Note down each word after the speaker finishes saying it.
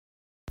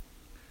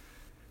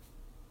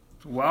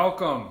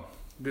Welcome.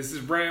 This is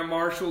Brandon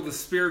Marshall, the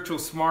spiritual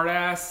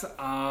smartass.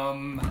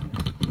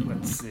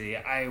 Let's see.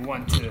 I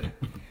want to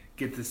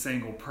get this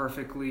angle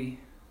perfectly.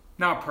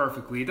 Not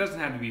perfectly. It doesn't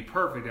have to be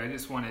perfect. I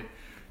just want it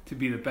to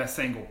be the best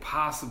angle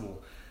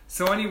possible.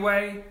 So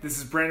anyway, this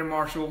is Brandon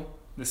Marshall,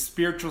 the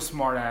spiritual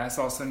smartass,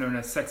 also known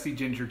as Sexy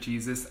Ginger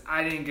Jesus.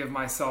 I didn't give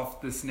myself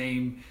this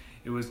name.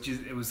 It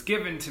was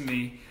given to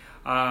me.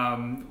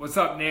 What's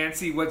up,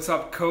 Nancy? What's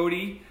up,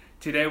 Cody?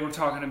 Today we're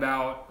talking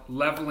about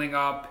leveling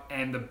up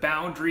and the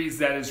boundaries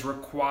that is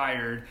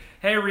required.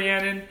 Hey,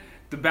 Rhiannon,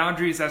 the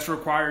boundaries that's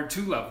required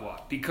to level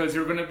up, because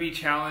you're going to be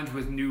challenged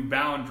with new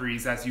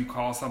boundaries as you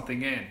call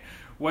something in.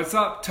 What's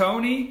up,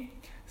 Tony?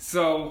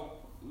 So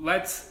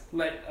let's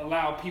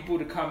allow people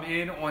to come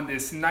in on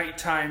this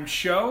nighttime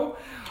show.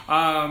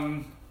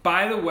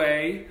 By the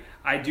way,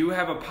 I do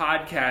have a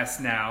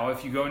podcast now.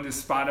 If you go into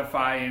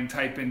Spotify and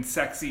type in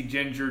Sexy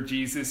Ginger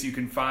Jesus, you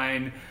can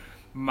find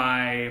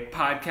my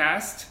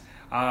podcast.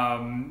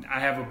 I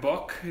have a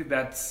book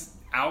that's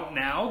out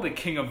now, The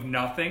King of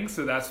Nothing,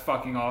 so that's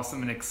fucking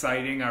awesome and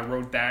exciting. I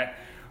wrote that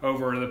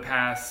over the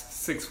past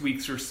 6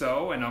 weeks or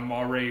so, and I'm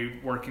already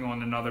working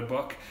on another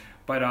book.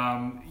 But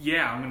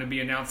yeah, I'm going to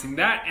be announcing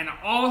that, and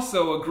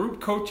also a group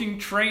coaching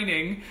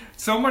training.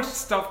 So much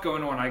stuff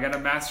going on. I got a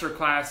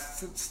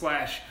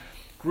masterclass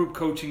 / group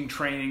coaching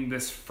training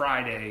this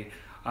Friday.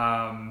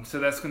 So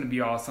that's going to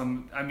be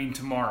awesome. I mean,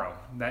 tomorrow.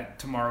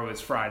 Tomorrow is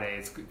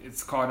Friday.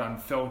 It's called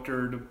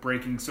Unfiltered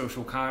Breaking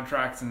Social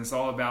Contracts, and it's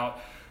all about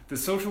the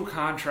social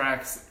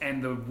contracts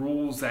and the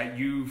rules that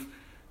you've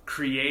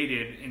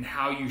created and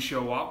how you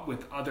show up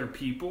with other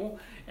people,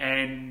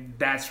 and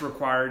that's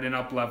required in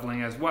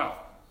up-leveling as well.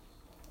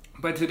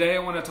 But today I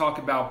want to talk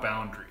about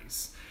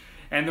boundaries.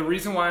 And the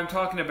reason why I'm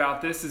talking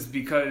about this is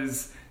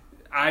because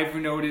I've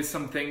noticed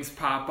some things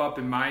pop up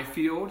in my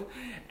field,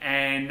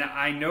 and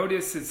I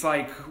notice it's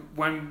like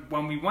when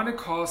we want to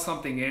call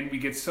something in, we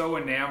get so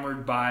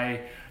enamored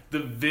by the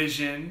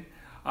vision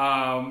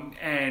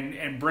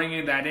and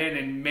bringing that in,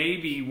 and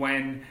maybe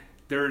when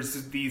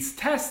there's these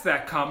tests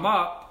that come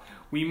up,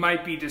 we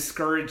might be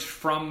discouraged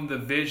from the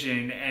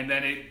vision, and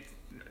then it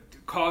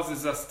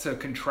causes us to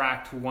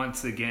contract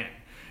once again.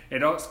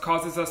 It also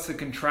causes us to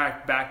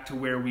contract back to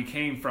where we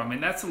came from,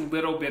 and that's a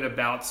little bit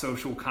about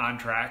social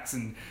contracts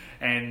and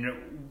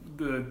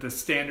the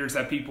standards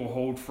that people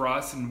hold for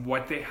us and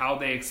how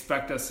they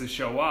expect us to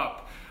show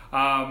up.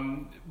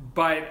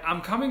 But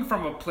I'm coming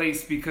from a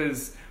place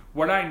because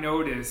what I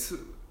notice.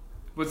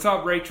 What's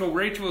up, Rachel?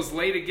 Rachel is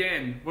late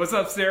again. What's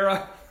up,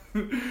 Sarah?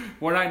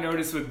 What I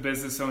notice with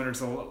business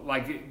owners,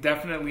 like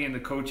definitely in the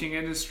coaching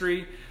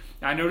industry,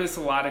 I notice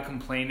a lot of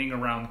complaining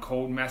around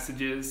cold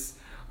messages,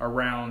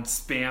 around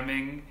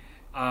spamming,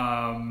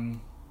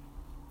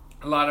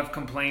 a lot of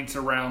complaints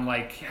around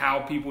like how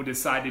people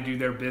decide to do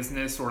their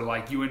business, or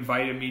like, you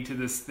invited me to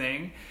this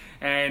thing.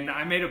 And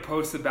I made a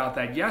post about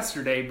that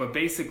yesterday, but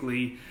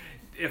basically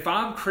if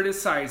I'm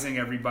criticizing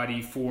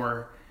everybody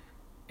for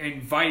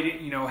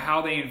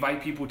how they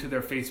invite people to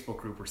their Facebook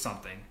group or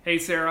something. Hey,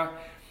 Sarah,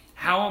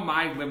 how am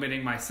I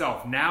limiting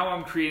myself? Now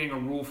I'm creating a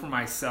rule for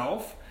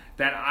myself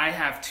that I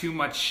have too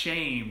much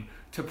shame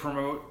to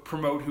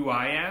promote who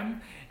I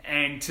am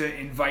and to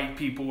invite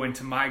people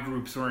into my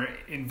groups or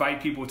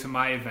invite people to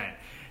my event.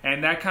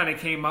 And that kind of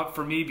came up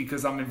for me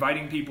because I'm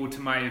inviting people to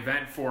my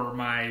event for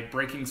my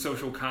Breaking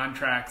Social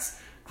Contracts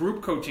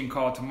group coaching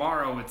call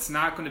tomorrow. It's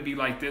not going to be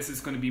like this.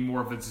 It's going to be more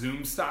of a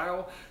Zoom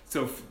style.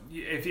 So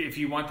if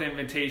you want the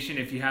invitation,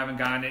 if you haven't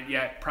gotten it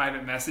yet,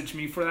 private message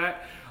me for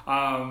that.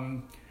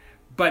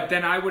 But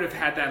then I would have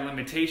had that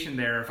limitation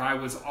there if I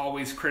was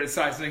always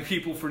criticizing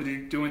people for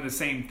doing the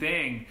same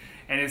thing.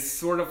 And it's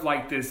sort of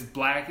like this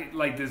black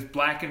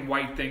and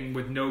white thing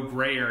with no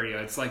gray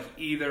area. It's like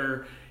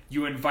either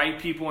you invite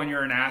people and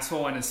you're an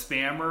asshole and a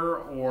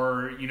spammer,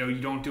 or you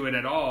don't do it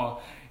at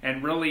all.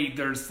 And really,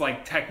 there's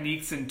like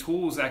techniques and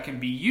tools that can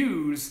be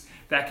used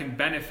that can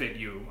benefit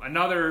you.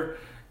 Another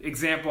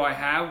example I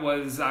have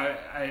was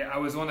I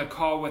was on a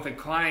call with a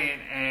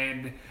client,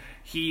 and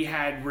he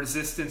had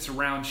resistance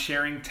around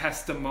sharing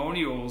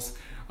testimonials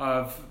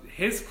of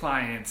his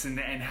clients and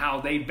how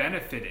they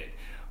benefited.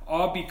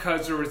 All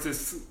because there was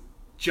this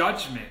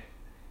judgment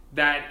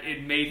that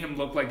it made him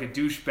look like a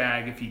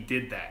douchebag if he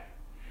did that.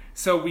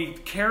 So we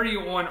carry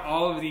on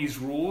all of these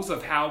rules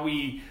of how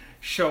we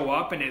show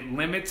up, and it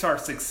limits our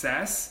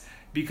success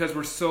because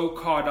we're so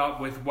caught up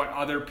with what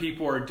other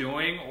people are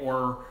doing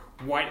or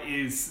what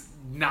is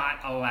not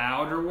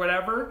allowed or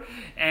whatever.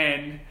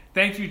 And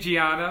thank you,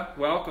 Gianna.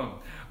 Welcome.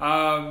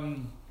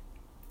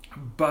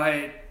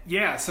 But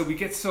yeah, so we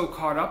get so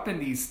caught up in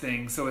these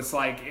things. So it's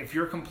like if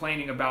you're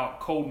complaining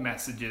about cold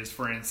messages,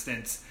 for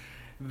instance,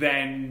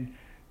 then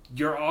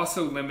you're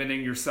also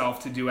limiting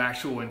yourself to do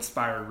actual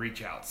inspired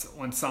reach outs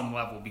on some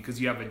level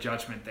because you have a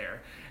judgment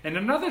there. And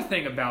another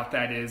thing about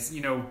that is,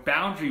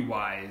 boundary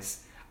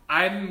wise,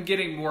 I'm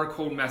getting more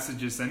cold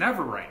messages than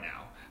ever right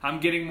now.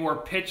 I'm getting more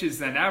pitches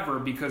than ever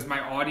because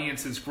my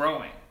audience is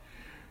growing.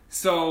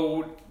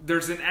 So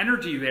there's an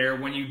energy there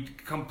when you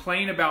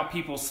complain about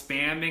people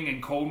spamming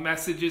and cold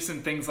messages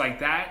and things like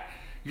that.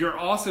 you're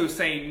also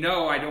saying,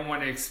 no, I don't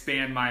want to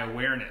expand my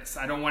awareness.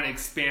 I don't want to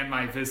expand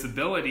my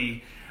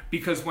visibility,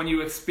 because when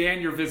you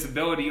expand your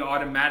visibility,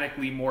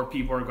 automatically more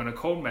people are going to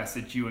cold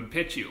message you and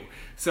pitch you.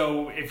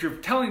 So if you're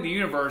telling the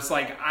universe,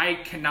 like, I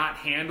cannot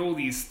handle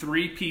these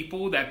 3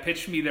 people that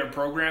pitched me their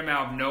program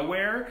out of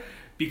nowhere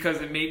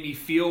because it made me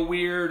feel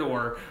weird,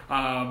 or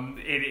and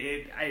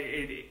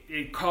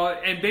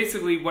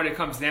basically what it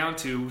comes down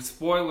to,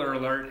 spoiler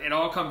alert, it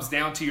all comes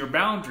down to your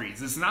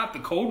boundaries. It's not the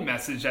cold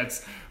message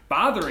that's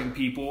bothering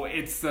people,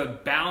 it's the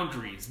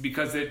boundaries,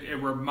 because it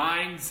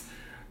reminds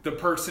the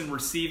person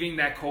receiving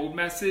that cold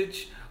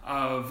message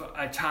of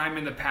a time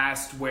in the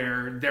past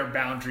where their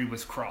boundary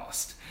was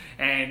crossed.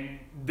 And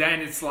then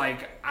it's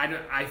like,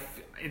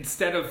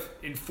 instead of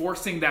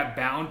enforcing that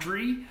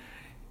boundary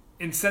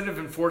and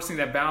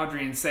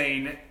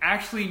saying,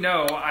 actually,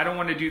 no, I don't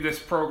want to do this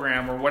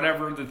program or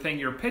whatever the thing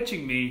you're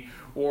pitching me,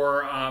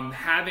 or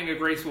having a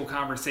graceful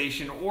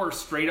conversation, or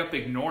straight up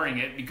ignoring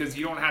it, because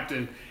you don't have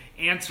to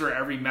answer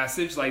every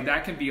message. Like,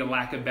 that can be a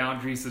lack of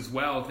boundaries as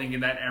well,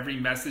 thinking that every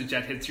message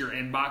that hits your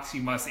inbox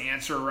you must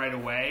answer right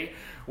away,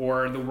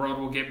 or the world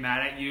will get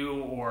mad at you,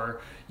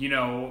 or, you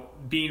know,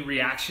 being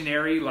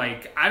reactionary.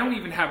 Like, I don't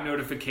even have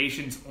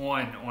notifications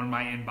on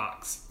my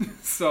inbox.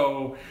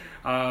 So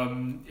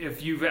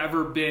if you've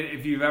ever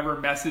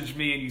messaged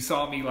me and you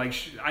saw me, like,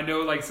 I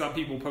know, like, some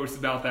people post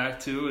about that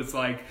too. It's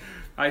like,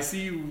 I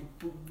see you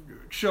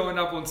showing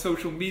up on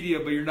social media,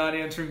 but you're not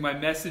answering my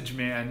message,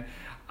 man.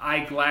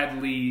 I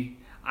gladly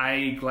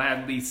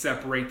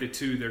separate the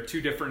two. They're 2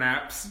 different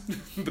apps,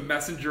 the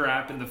Messenger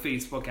app and the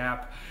Facebook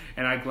app,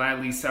 and I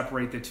gladly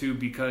separate the 2,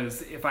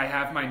 because if I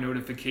have my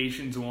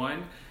notifications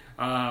on,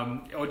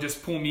 it'll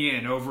just pull me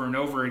in over and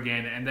over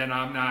again, and then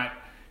I'm not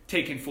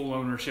taking full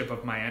ownership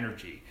of my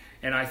energy.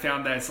 And I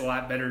found that it's a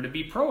lot better to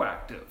be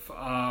proactive,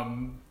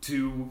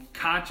 to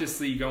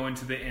consciously go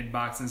into the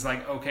inbox and it's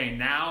like, okay,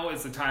 now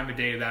is the time of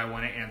day that I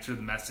want to answer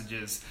the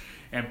messages,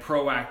 and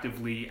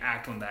proactively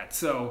act on that.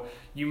 So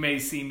you may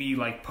see me,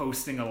 like,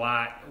 posting a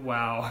lot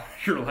while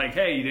you're like,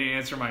 hey, you didn't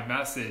answer my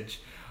message.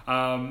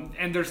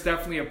 And there's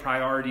definitely a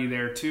priority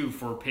there too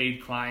for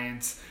paid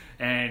clients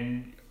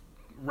and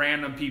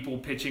random people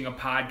pitching a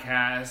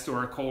podcast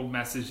or a cold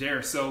message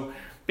there. So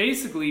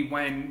basically,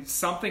 when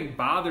something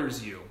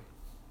bothers you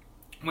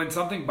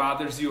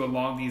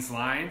along these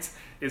lines,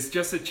 it's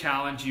just a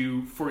challenge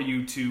for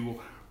you to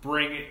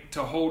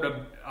hold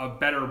a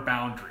better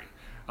boundary.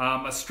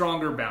 A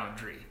stronger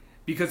boundary,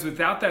 because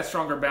without that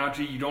stronger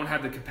boundary, you don't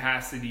have the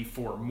capacity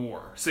for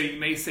more. So you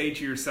may say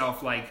to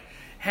yourself, like,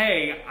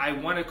 hey, I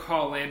want to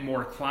call in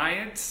more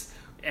clients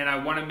and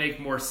I want to make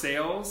more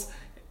sales,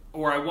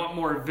 or I want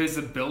more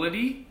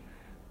visibility,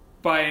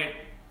 but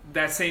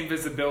that same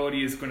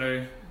visibility is going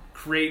to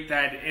create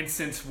that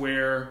instance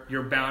where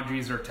your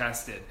boundaries are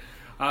tested.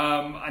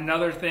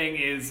 Another thing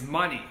is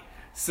money.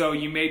 So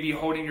you may be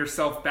holding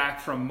yourself back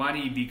from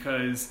money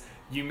because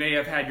you may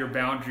have had your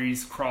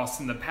boundaries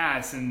crossed in the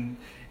past, and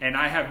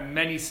I have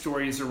many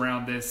stories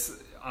around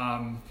this,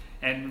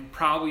 and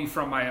probably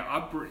from my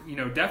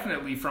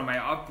definitely from my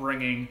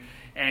upbringing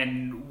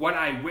and what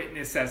I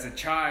witnessed as a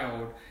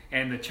child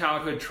and the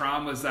childhood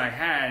traumas I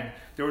had.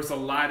 There was a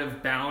lot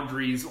of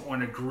boundaries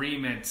on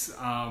agreements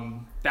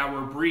that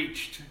were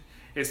breached,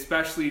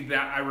 especially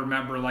that I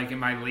remember, like, in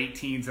my late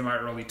teens and my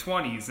early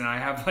 20s, and I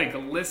have, like, a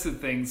list of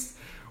things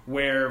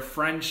where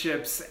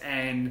friendships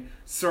and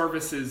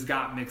services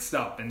got mixed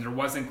up, and there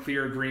wasn't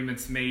clear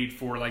agreements made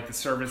for, like, the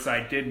service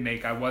I did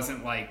make. I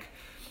wasn't like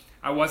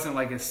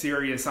a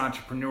serious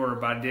entrepreneur,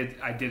 but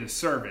I did a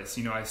service.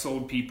 You know, I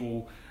sold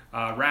people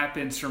rap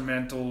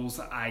instrumentals.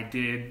 I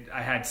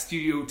had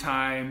studio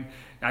time.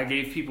 I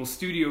gave people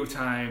studio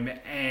time,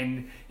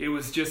 and it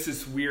was just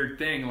this weird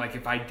thing. Like,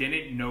 if I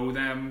didn't know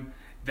them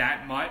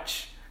that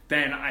much,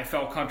 then I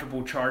felt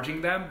comfortable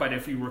charging them. But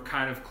if we were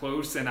kind of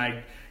close, and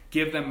I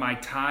give them my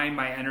time,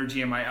 my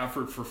energy, and my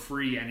effort for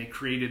free, and it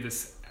created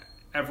this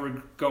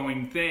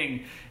ever-going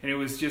thing. And it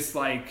was just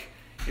like,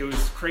 it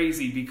was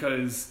crazy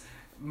because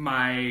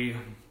my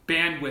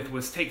bandwidth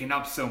was taken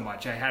up so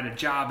much. I had a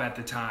job at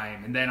the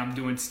time, and then I'm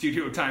doing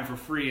studio time for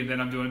free, and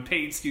then I'm doing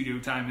paid studio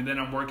time, and then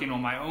I'm working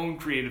on my own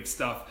creative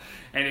stuff.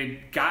 And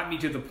it got me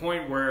to the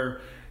point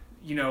where,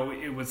 you know,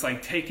 it was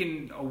like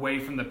taken away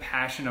from the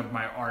passion of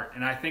my art.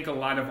 And I think a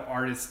lot of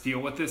artists deal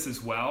with this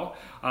as well.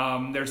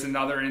 There's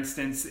another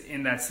instance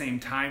in that same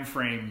time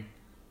frame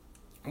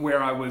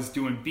where I was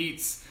doing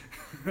beats.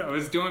 I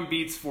was doing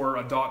beats for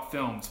adult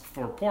films,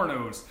 for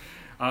pornos.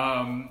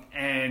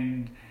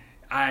 And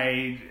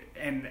I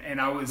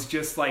was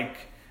just like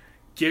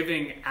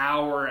giving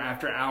hour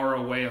after hour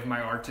away of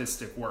my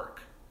artistic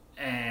work.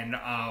 And,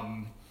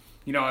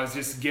 you know, I was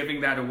just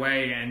giving that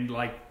away, and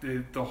like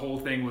the whole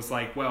thing was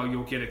like, well,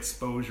 you'll get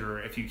exposure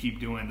if you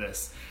keep doing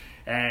this.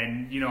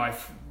 And, you know,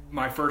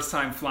 my first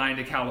time flying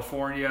to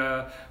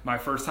California, my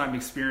first time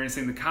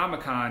experiencing the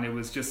Comic-Con, it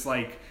was just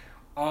like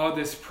all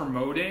this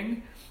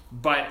promoting,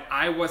 but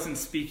I wasn't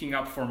speaking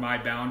up for my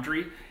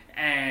boundary,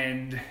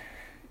 and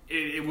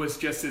it was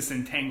just this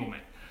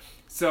entanglement.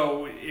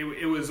 So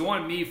it was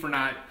on me for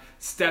not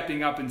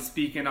stepping up and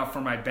speaking up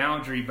for my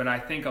boundary, but I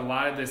think a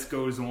lot of this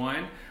goes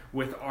on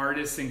with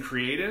artists and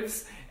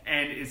creatives.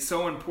 And it's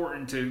so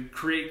important to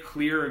create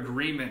clear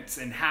agreements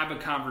and have a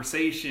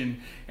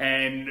conversation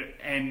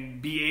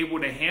and be able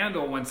to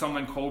handle when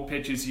someone cold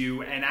pitches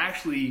you. And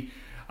actually,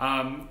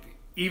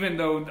 even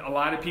though a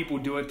lot of people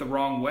do it the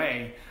wrong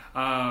way,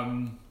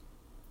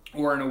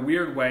 or in a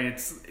weird way,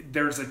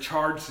 there's a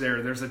charge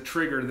there, there's a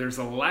trigger, there's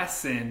a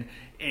lesson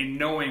in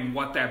knowing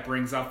what that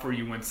brings up for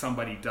you when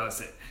somebody does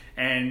it.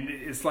 And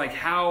it's like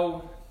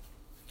how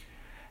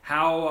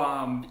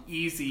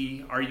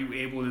easy are you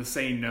able to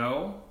say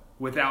no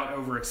without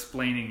over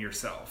explaining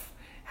yourself?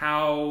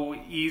 How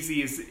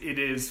easy it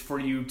is for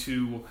you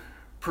to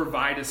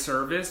provide a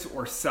service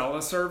or sell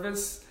a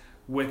service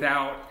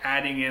without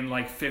adding in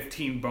like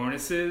 15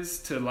 bonuses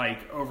to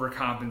like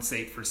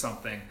overcompensate for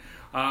something?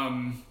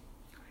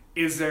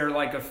 Is there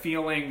like a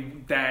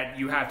feeling that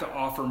you have to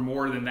offer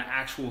more than the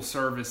actual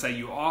service that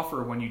you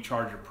offer when you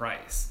charge a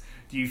price?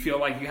 Do you feel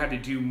like you have to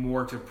do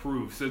more to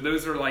prove? So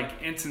those are like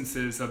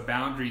instances of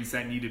boundaries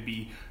that need to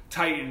be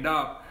tightened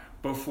up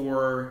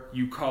before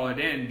you call it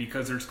in,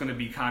 because there's going to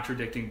be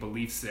contradicting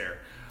beliefs there.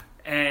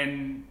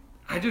 And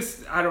I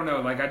don't know,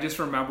 like I just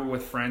remember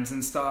with friends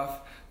and stuff,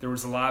 there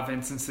was a lot of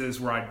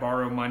instances where I'd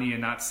borrow money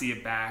and not see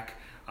it back,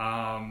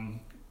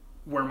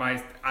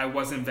 where I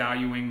wasn't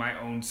valuing my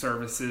own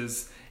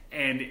services,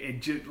 and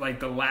it just like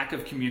the lack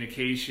of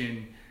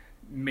communication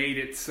made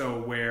it so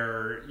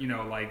where, you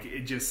know, like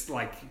it just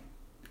like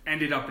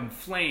ended up in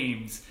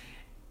flames.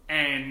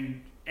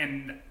 And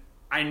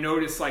I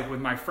noticed like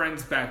with my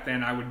friends back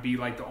then, I would be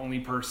like the only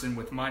person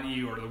with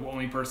money or the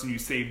only person who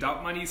saved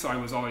up money. So I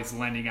was always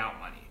lending out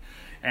money.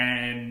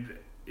 And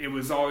it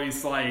was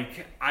always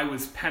like I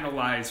was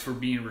penalized for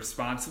being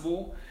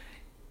responsible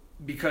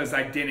because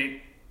I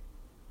didn't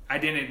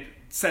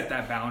set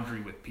that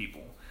boundary with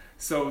people.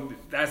 So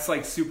that's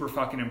like super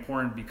fucking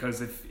important, because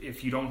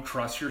if you don't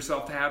trust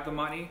yourself to have the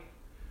money,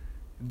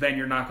 then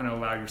you're not going to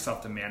allow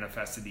yourself to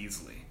manifest it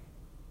easily.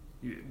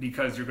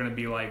 Because you're going to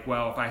be like,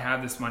 well, if I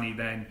have this money,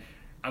 then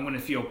I'm going to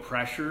feel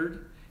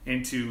pressured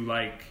into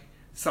like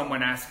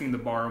someone asking to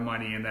borrow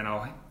money and then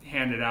I'll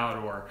hand it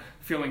out, or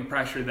feeling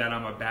pressure that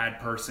I'm a bad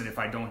person if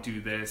I don't do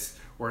this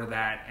or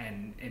that,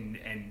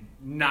 and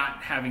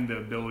not having the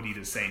ability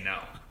to say no.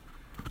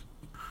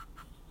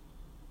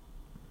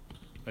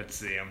 Let's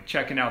see, I'm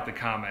checking out the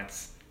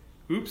comments.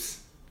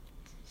 Oops.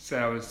 So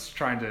I was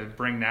trying to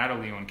bring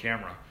Natalie on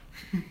camera.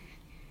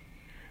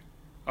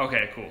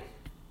 Okay, cool.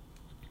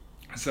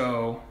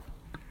 So,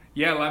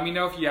 yeah, let me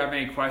know if you have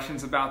any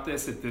questions about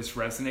this, if this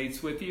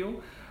resonates with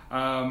you.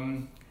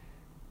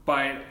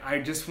 But I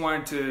just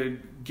wanted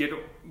to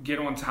get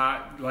on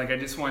top, like I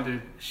just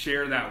wanted to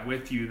share that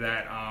with you,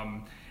 that,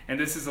 and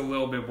this is a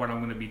little bit what I'm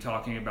going to be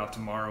talking about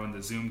tomorrow in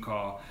the Zoom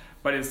call.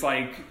 But it's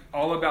like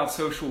all about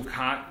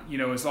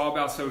it's all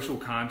about social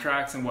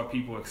contracts and what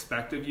people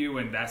expect of you.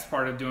 And that's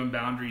part of doing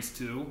boundaries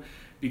too,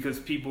 because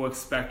people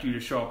expect you to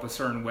show up a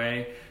certain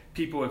way.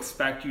 People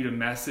expect you to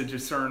message a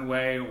certain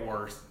way,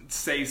 or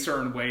say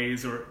certain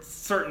ways, or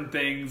certain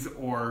things,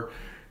 or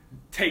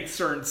take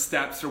certain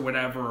steps or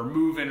whatever, or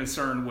move in a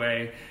certain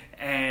way.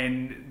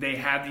 And they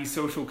have these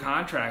social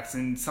contracts,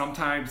 and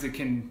sometimes it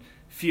can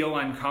feel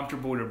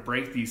uncomfortable to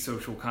break these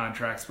social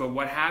contracts. But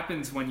what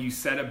happens when you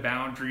set a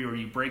boundary or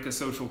you break a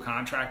social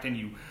contract and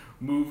you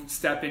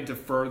step into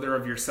further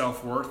of your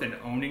self-worth and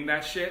owning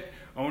that shit,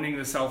 owning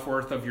the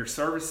self-worth of your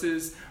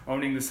services,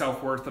 owning the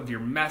self-worth of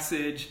your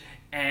message,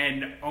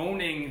 and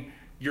owning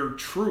your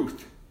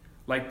truth,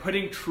 like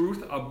putting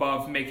truth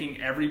above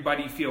making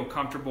everybody feel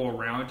comfortable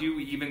around you,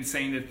 even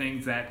saying the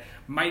things that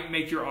might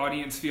make your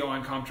audience feel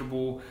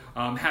uncomfortable,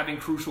 having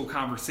crucial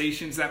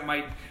conversations that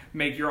might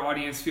make your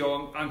audience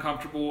feel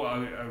uncomfortable.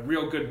 A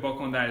real good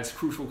book on that is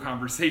Crucial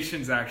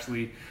Conversations,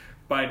 actually.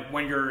 But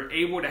when you're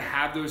able to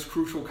have those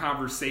crucial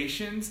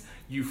conversations,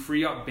 you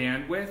free up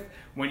bandwidth.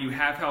 When you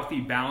have healthy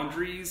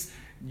boundaries,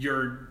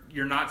 you're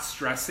not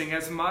stressing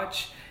as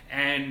much.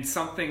 And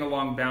something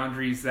along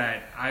boundaries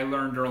that I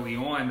learned early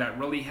on that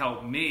really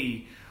helped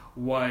me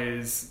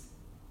was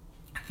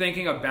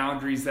thinking of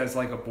boundaries as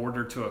like a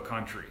border to a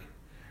country.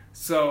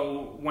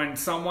 So when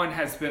someone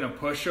has been a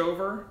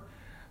pushover,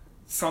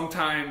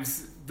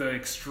 sometimes the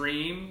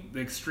extreme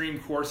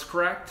course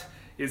correct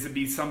is to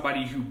be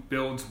somebody who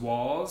builds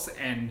walls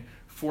and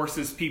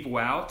forces people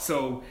out.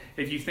 So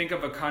if you think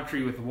of a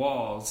country with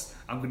walls,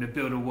 I'm going to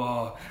build a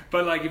wall.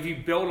 But like if you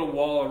build a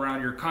wall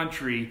around your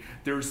country,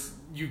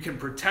 you can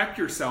protect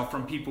yourself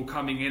from people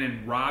coming in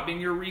and robbing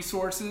your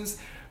resources,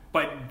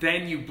 but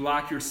then you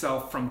block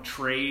yourself from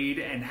trade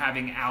and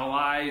having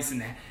allies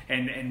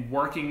and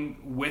working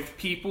with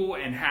people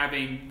and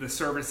having the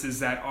services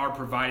that are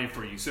provided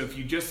for you. So if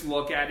you just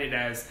look at it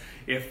as,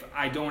 if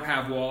I don't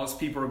have walls,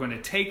 people are going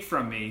to take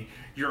from me,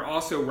 you're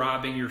also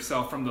robbing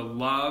yourself from the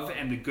love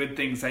and the good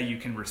things that you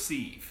can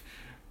receive.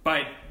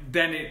 But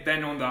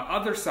then on the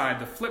other side,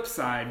 the flip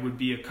side would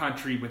be a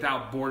country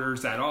without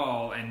borders at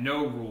all and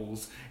no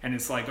rules. And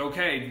it's like,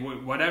 okay,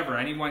 whatever,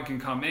 anyone can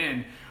come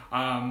in.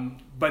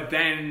 But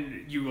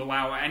then you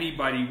allow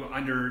anybody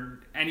under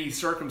any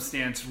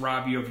circumstance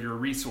rob you of your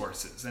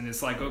resources. And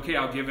it's like, okay,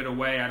 I'll give it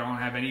away. I don't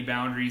have any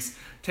boundaries.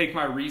 Take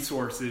my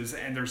resources,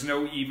 and there's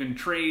no even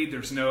trade.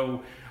 There's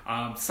no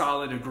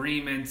solid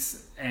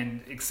agreements,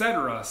 and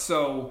etc.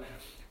 So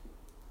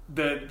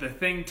the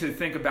thing to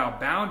think about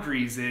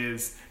boundaries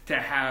is to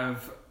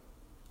have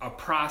a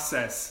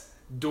process,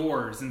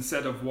 doors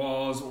instead of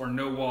walls, or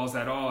no walls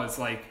at all. It's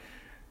like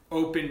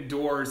open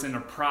doors in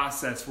a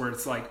process where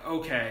it's like,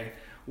 okay,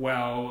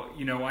 well,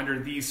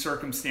 under these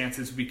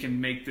circumstances we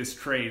can make this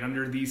trade.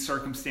 Under these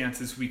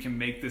circumstances we can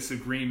make this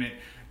agreement.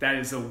 That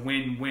is a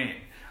win-win.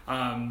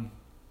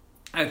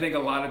 I think a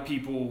lot of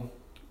people,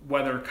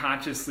 whether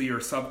consciously or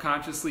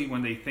subconsciously,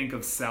 when they think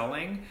of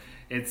selling,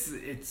 it's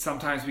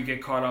sometimes we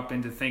get caught up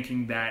into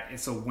thinking that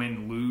it's a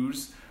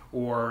win-lose,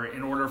 or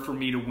in order for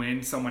me to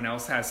win, someone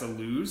else has to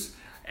lose.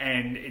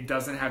 And it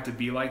doesn't have to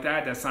be like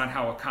that. That's not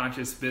how a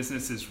conscious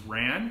business is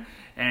ran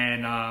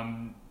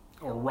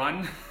or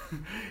run.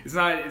 It's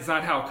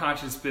not how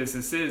conscious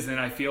business is. And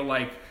I feel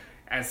like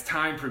as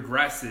time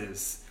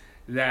progresses,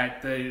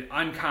 that the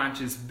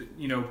unconscious,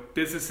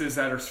 businesses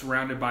that are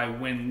surrounded by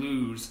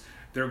win-lose,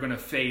 they're going to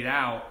fade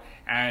out,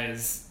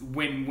 as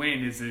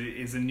win-win is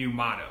a new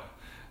motto.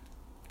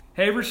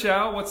 Hey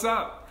Rochelle, what's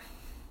up?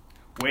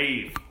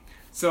 Wave.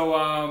 So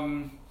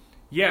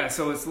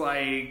so it's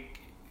like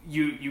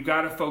you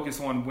got to focus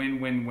on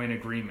win-win-win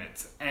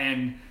agreements.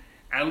 And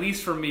at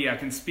least for me, I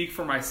can speak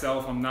for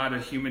myself. I'm not a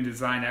human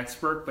design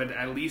expert, but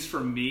at least for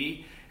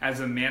me as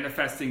a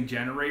manifesting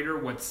generator,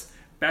 what's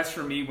best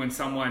for me when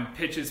someone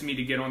pitches me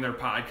to get on their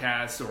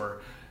podcast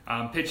or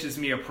pitches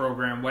me a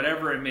program,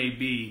 whatever it may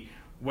be,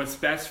 what's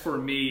best for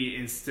me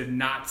is to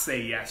not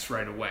say yes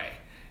right away.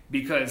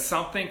 Because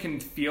something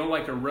can feel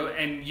like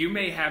and you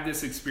may have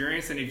this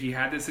experience, and if you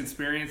had this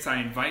experience,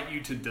 I invite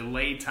you to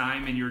delay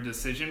time in your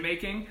decision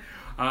making.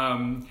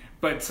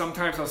 But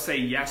sometimes I'll say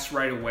yes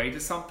right away to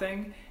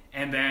something,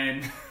 and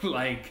then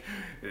like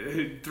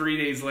 3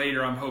 days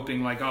later, I'm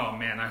hoping like, oh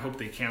man, I hope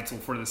they cancel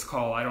for this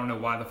call. I don't know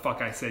why the fuck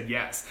I said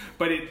yes.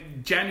 But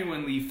it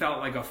genuinely felt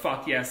like a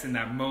fuck yes in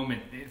that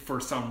moment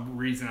for some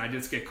reason. I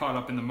just get caught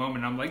up in the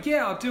moment. I'm like,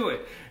 yeah, I'll do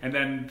it. And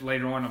then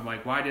later on, I'm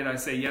like, why did I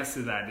say yes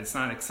to that? It's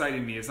not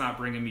exciting me. It's not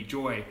bringing me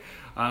joy.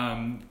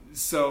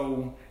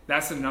 So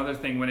that's another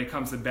thing when it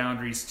comes to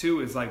boundaries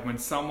too, is like when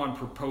someone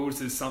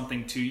proposes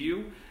something to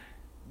you,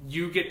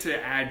 you get to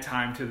add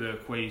time to the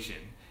equation.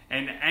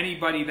 And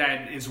anybody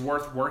that is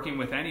worth working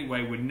with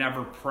anyway would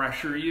never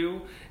pressure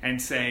you and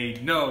say,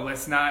 no,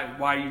 let's not,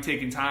 why are you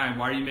taking time?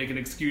 Why are you making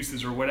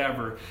excuses or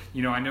whatever?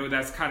 I know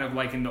that's kind of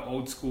like in the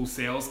old school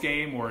sales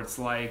game where it's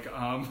like,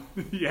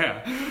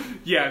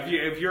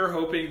 if you're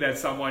hoping that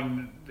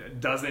someone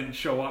doesn't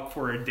show up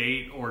for a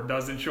date or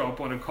doesn't show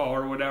up on a call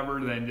or whatever,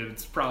 then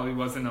it probably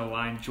wasn't an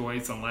aligned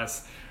choice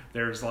unless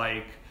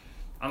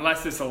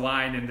it's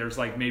aligned and there's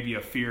like maybe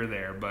a fear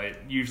there,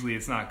 but usually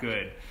it's not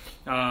good.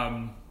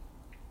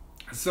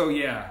 So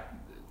yeah,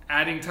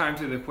 adding time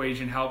to the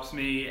equation helps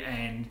me,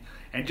 and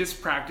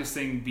just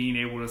practicing being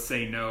able to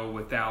say no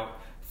without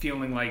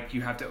feeling like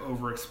you have to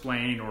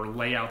over-explain or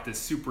lay out this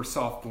super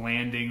soft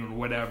landing or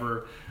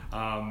whatever.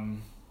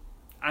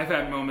 I've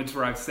had moments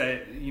where I've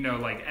said,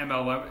 like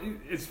MLM.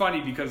 It's funny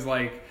because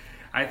like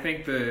I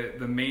think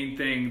the main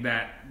thing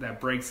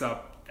that breaks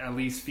up at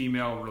least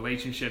female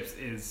relationships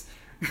is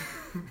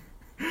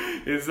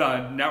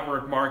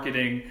network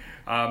marketing.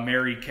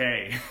 Mary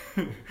Kay.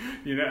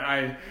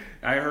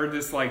 I heard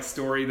this like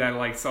story that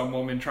like some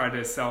woman tried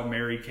to sell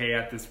Mary Kay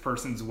at this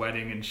person's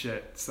wedding and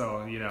shit.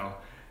 So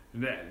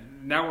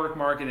network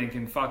marketing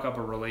can fuck up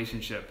a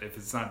relationship if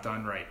it's not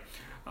done right.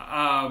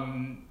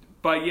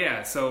 But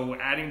yeah, so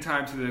adding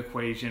time to the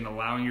equation,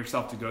 allowing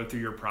yourself to go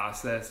through your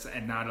process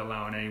and not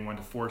allowing anyone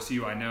to force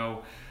you. I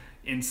know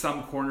in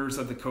some corners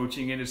of the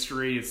coaching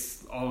industry,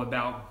 it's all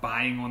about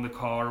buying on the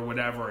call or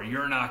whatever, or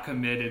you're not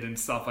committed and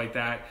stuff like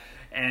that.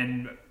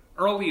 And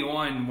early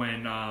on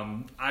when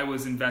I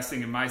was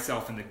investing in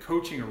myself in the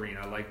coaching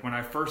arena, like when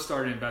I first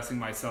started investing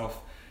myself,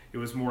 it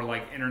was more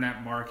like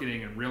internet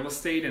marketing and real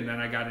estate, and then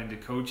I got into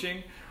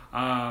coaching.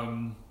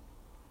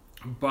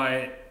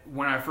 But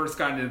when I first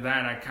got into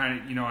that, I kind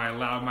of, I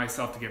allowed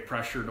myself to get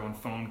pressured on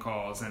phone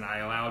calls, and I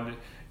allowed,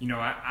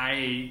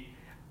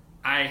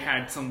 I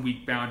had some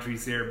weak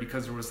boundaries there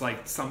because there was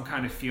like some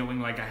kind of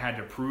feeling like I had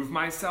to prove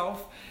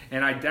myself.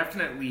 And I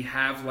definitely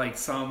have like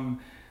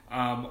some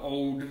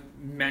old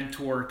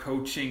mentor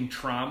coaching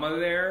trauma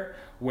there,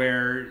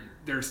 where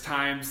there's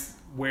times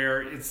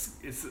where it's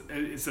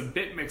a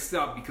bit mixed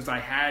up because I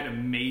had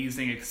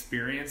amazing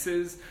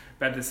experiences,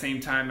 but at the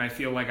same time I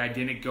feel like I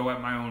didn't go at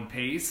my own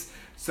pace.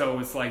 So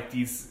it's like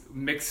these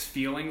mixed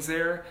feelings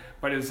there,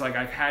 but it's like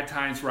I've had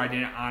times where I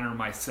didn't honor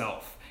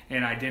myself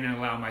and I didn't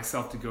allow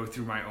myself to go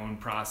through my own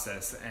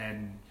process.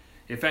 And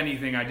if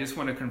anything, I just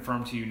want to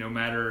confirm to you, no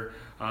matter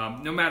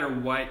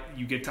what,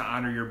 you get to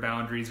honor your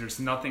boundaries. There's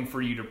nothing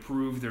for you to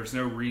prove. There's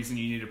no reason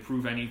you need to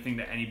prove anything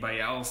to anybody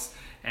else.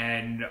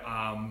 And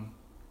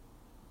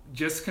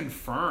just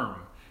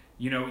confirm,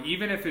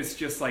 even if it's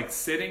just like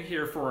sitting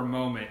here for a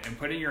moment and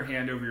putting your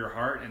hand over your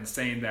heart and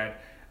saying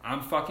that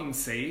I'm fucking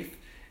safe,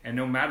 And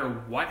no matter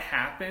what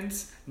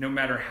happens, no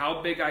matter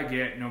how big I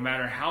get, no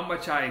matter how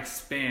much I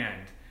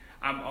expand,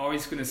 I'm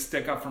always going to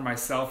stick up for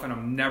myself, and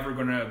I'm never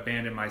going to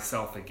abandon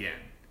myself again.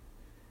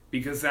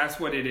 Because that's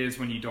what it is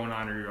when you don't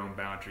honor your own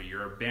boundary.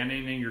 You're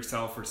abandoning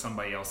yourself for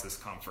somebody else's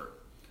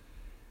comfort.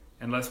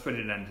 And let's put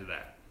an end to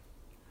that.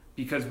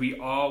 Because we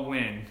all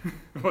win.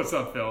 What's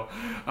up, Phil?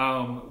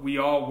 We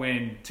all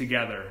win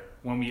together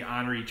when we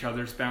honor each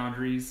other's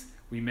boundaries.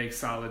 We make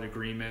solid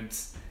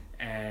agreements.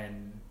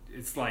 And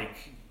it's like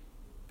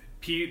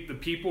the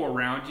people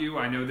around you,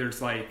 I know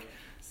there's like,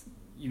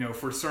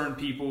 for certain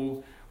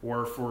people,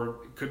 or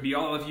could be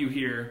all of you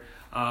here,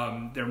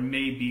 there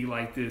may be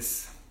like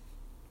this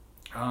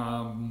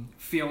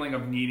feeling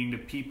of needing to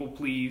people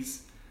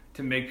please,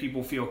 to make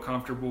people feel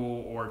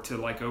comfortable, or to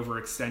like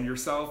overextend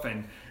yourself,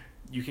 and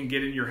you can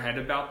get in your head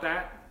about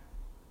that,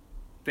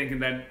 thinking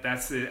that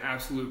that's the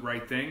absolute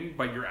right thing,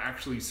 but you're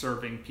actually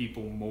serving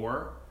people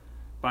more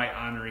by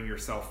honoring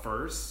yourself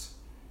first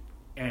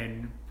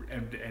and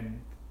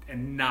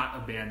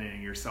not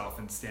abandoning yourself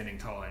and standing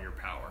tall in your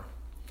power.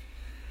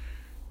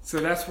 So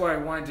that's why I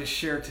wanted to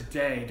share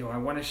today. Do I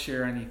want to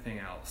share anything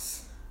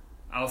else?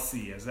 I'll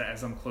see as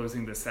I'm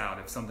closing this out.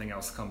 If something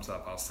else comes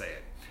up, I'll say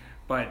it.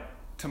 But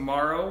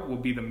tomorrow will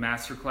be the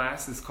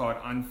masterclass. It's called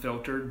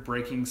Unfiltered: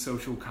 Breaking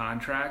Social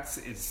Contracts.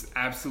 It's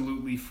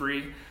absolutely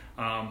free.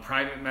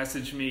 Private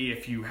message me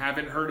if you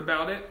haven't heard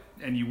about it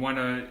and you want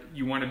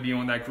to be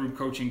on that group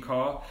coaching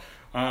call.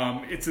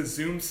 It's a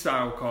Zoom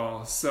style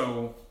call,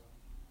 so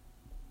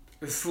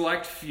a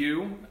select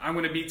few. I'm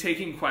going to be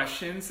taking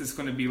questions. It's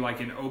going to be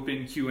like an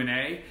open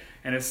Q&A,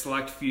 and a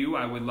select few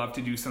I would love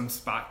to do some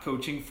spot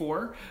coaching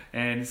for,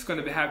 and it's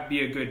going to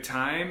be a good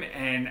time.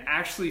 And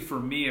actually,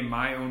 for me and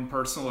my own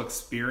personal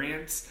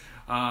experience,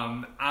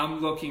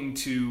 I'm looking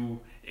to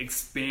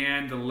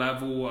expand the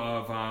level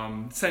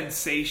of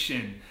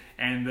sensation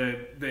and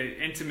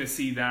the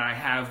intimacy that I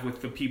have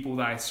with the people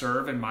that I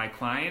serve and my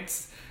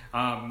clients.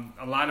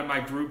 A lot of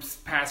my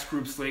past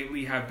groups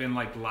lately have been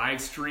like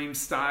live stream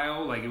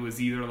style, like it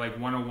was either like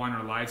 101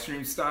 or live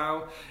stream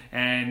style,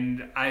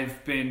 and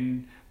I've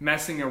been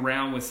messing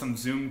around with some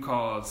Zoom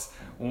calls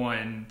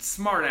on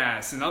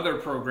SmartAss and other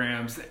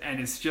programs, and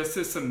it's just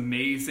this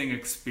amazing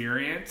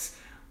experience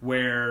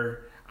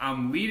where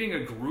I'm leading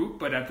a group,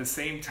 but at the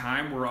same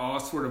time we're all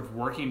sort of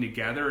working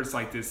together. It's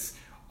like this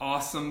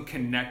awesome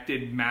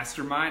connected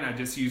mastermind. I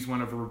just used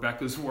one of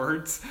Rebecca's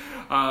words,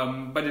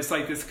 but it's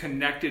like this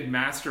connected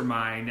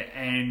mastermind,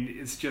 and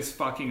it's just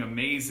fucking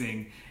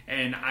amazing.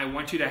 And I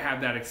want you to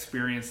have that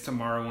experience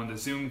tomorrow on the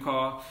Zoom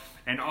call.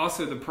 And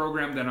also the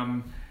program that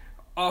I'm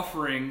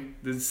offering,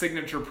 the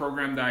signature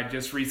program that I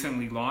just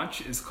recently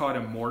launched, is called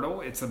Immortal.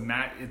 It's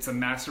a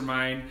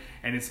mastermind,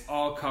 and it's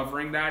all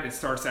covering that. It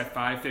starts at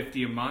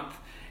 $550 a month,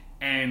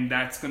 and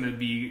that's going to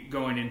be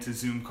going into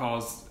Zoom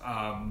calls.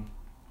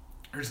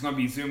 There's going to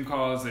be Zoom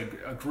calls, a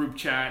group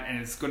chat,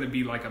 and it's going to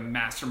be like a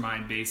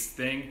mastermind-based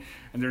thing.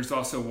 And there's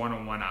also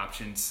one-on-one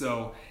options.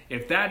 So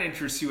if that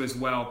interests you as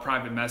well,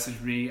 private message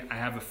me. I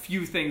have a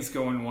few things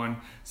going on.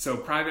 So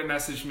private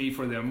message me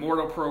for the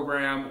Immortal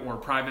program, or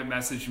private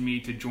message me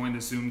to join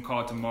the Zoom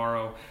call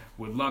tomorrow.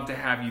 Would love to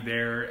have you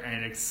there,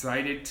 and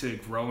excited to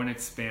grow and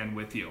expand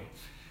with you.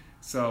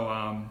 So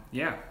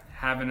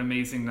have an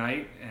amazing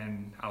night,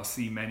 and I'll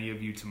see many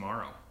of you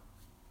tomorrow.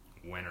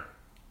 Winner.